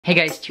Hey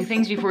guys, two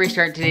things before we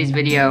start today's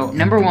video.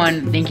 Number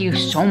one, thank you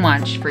so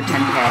much for 10K.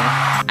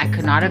 I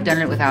could not have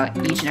done it without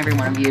each and every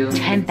one of you.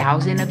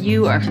 10,000 of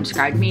you are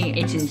subscribed to me.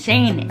 It's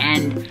insane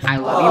and I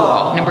love you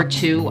all. Number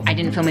two, I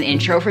didn't film an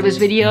intro for this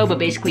video, but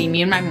basically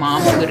me and my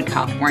mom flew to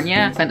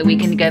California, spent the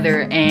weekend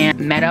together and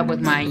met up with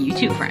my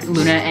YouTube friends,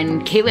 Luna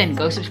and Catelyn.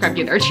 Go subscribe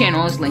to their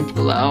channels, linked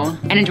below.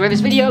 And enjoy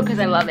this video because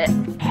I love it.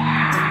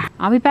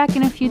 I'll be back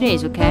in a few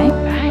days, okay?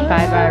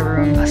 Bye. Bye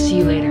room. I'll see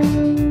you later.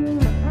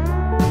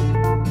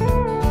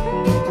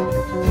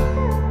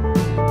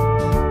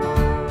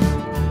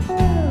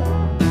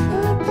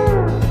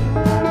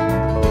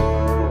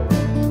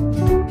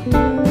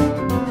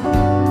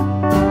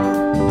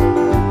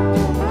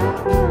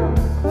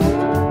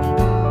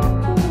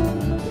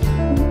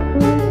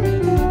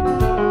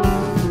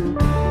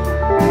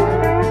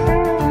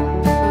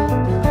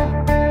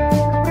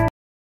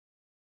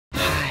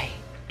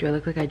 Do I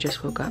look like I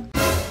just woke up?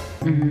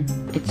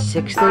 It's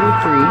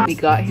 6:33. We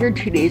got here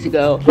 2 days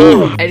ago.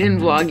 I didn't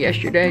vlog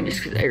yesterday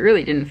just because I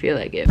really didn't feel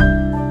like it.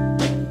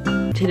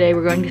 Today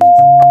we're going to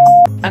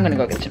I'm gonna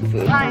go get some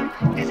food.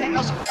 This ain't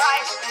no surprise.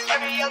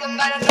 Every other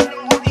night I know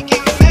the movie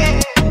gave me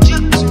mad.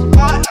 Just so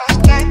hard, I was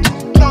getting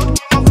too close.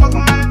 I'm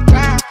fucking on the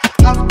ground.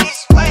 I'm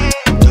this way,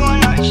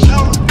 doing our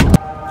show.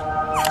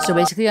 So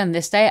basically on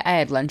this day, I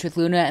had lunch with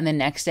Luna, and the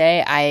next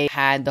day, I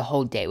had the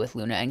whole day with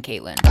Luna and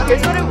Catelyn.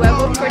 Here's what a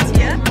huevo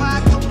tortilla.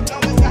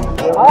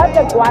 I like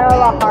the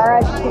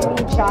Guadalajara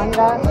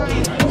chimichanga.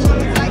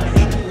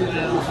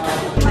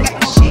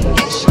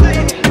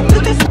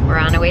 We're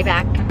on our way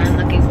back. I'm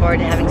looking forward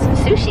to having some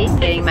sushi.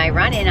 Getting my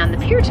run-in on the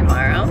pier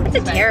tomorrow. It's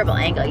a terrible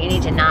angle. You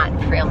need to not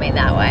film me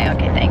that way.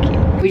 Okay, thank you.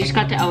 We just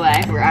got to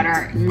LA. We're at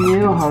our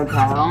new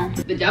hotel,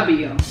 the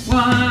W.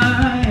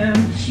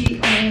 YMCA.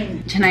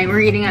 Tonight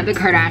we're eating at the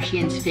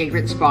Kardashians'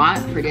 favorite spot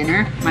for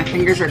dinner. My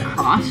fingers are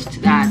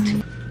crossed that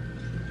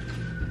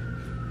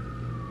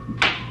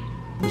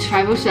it's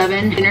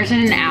 5:07, dinner's in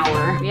an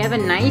hour. We have a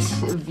nice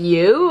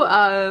view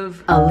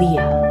of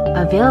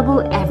Aaliyah,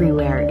 available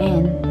everywhere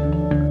in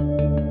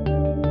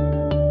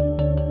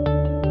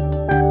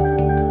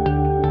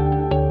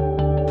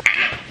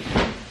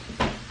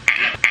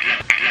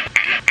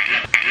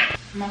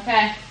I'm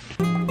okay.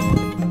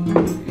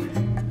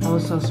 That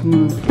was so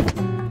smooth.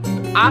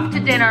 Off to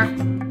dinner.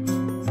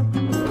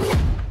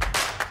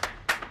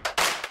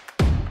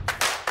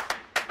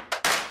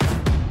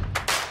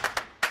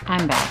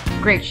 I'm back.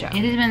 Great show.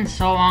 It has been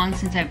so long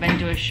since I've been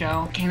to a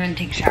show. Came in and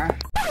take a shower.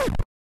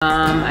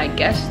 I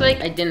guess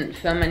like I didn't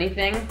film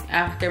anything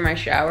after my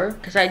shower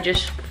because I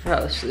just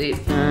fell asleep.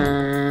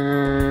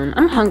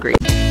 I'm hungry.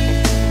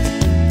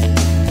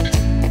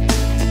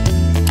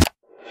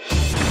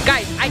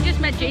 Guys, I just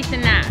met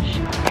Jason Nash.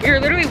 We were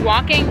literally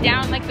walking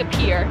down like the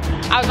pier.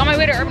 I was on my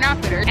way to Urban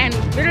Outfitters and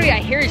literally I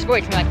hear his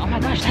voice. I'm like, oh my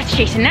gosh, that's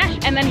Jason Nash.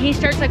 And then he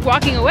starts like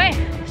walking away.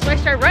 So I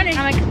start running.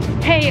 I'm like,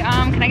 hey,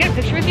 can I get a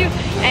picture with you?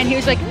 And he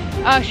was like,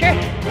 sure.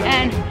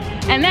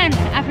 And then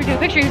after we do a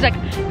picture, he was like,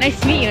 nice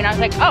to meet you. And I was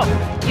like, oh,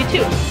 you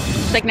too.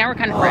 It's like now we're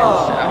kind of friends,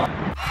 so.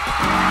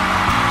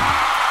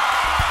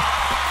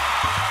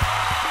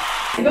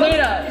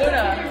 Luna.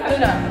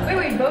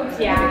 Wait, folks.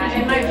 Yeah,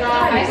 and my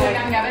dog.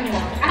 I'm Gavin.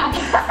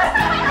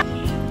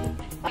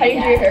 How do you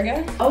do your hair,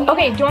 Gavin? Oh, yeah.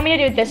 Okay, do you want me to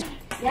do it this?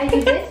 Yeah,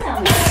 you did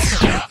tell me.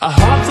 I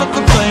hopped off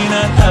the plane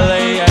at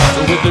LAX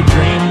with a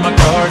dream, my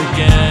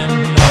cardigan.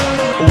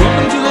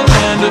 Welcome to the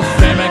land of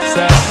fame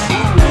excess.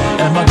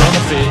 Am I gonna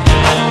fit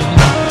in?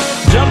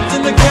 Jumped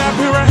in the cab,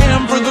 here I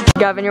am for the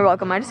Gavin, you're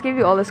welcome. I just gave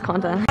you all this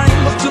content. I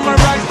look to my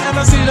right and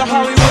I see the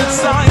Hollywood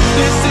sign.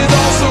 This is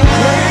all so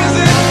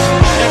crazy.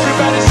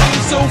 Everybody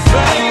seems so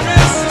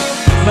famous.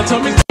 Now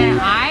tell me. Can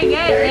I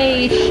get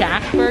a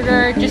Shack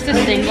burger? Just a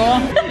single?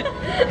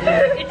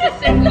 It's a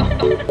single.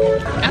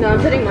 No, I'm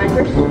putting mine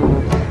first.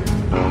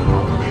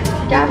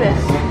 Gavin.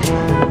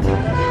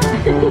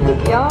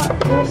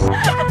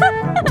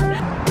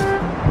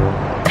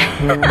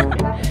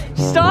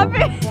 Stop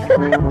it!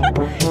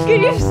 Can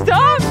you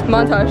stop?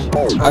 Montage.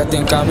 I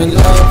think I'm in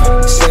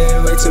love, say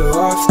it way too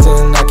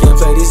often. I can't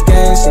play these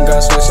games, think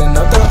I'm switching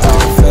up the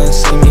offense.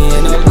 See me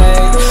in LA.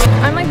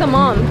 I'm like the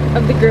mom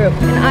of the group,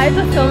 and I have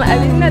to film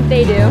everything that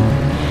they do,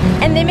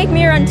 and they make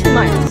me run 2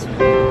 miles.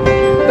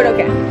 But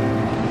okay.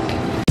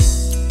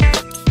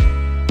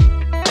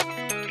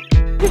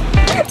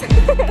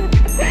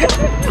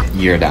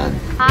 You're done.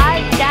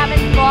 Hi,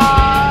 Gavin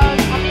vlog.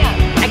 Help me out.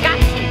 I got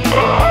you.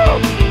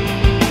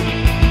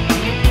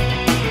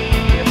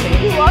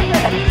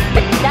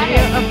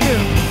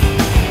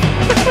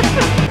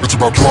 It's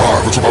about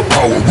drive, it's about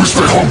power. We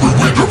stay hungry,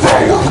 we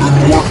devour. Put in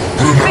the work,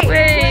 put in the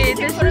Wait,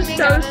 this is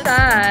so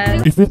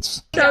sad. If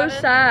it's So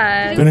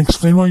sad. then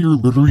explain why you're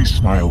literally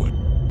smiling.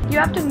 You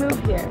have to move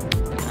here.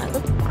 I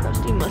look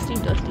crusty, musty,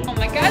 dusty. Oh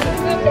my god, I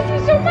love you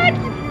so much.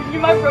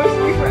 You're my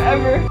roastery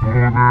forever.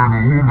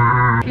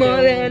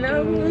 More than I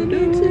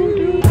wanted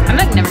to. I'm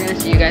like never gonna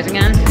see you guys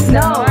again.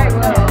 No, I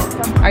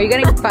will. Are you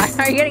getting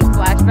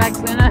flashbacks,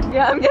 Luna?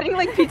 Yeah, I'm getting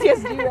like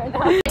PTSD right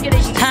now.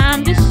 It's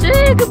time to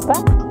say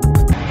goodbye.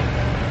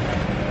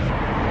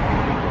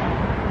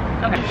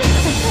 Okay.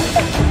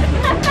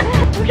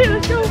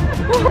 You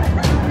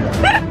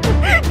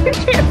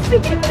can't see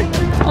it.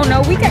 Oh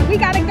no, we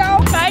gotta go.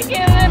 Bye,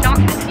 Gavin. Not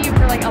gonna see you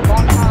for like a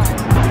long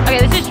time. Okay,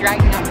 this is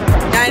dragging out for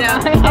us. I know.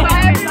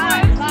 Bye,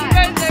 everyone. You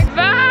guys are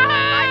bye.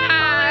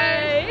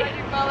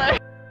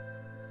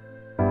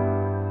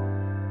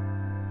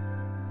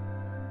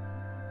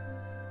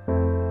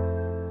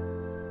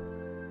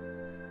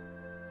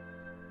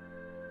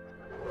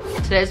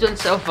 Today's been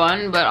so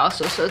fun, but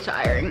also so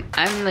tiring.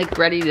 I'm like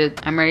ready to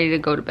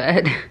go to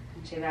bed.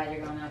 Too bad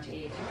you're going out to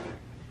eat.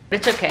 But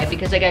it's okay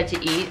because I got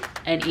to eat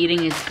and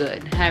eating is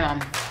good. Hi,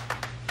 Mom.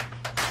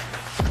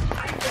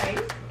 Hi, guys.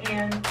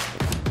 And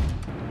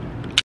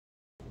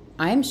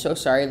I am so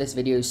sorry this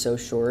video is so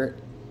short.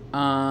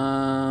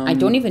 I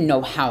don't even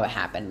know how it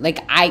happened. Like,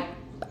 I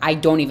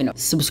don't even know.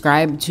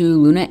 Subscribe to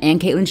Luna and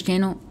Catelyn's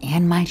channel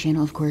and my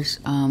channel, of course.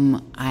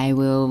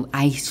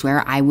 I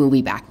swear I will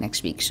be back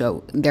next week.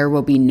 So there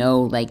will be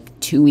no like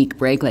 2-week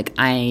break. Like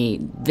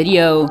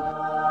video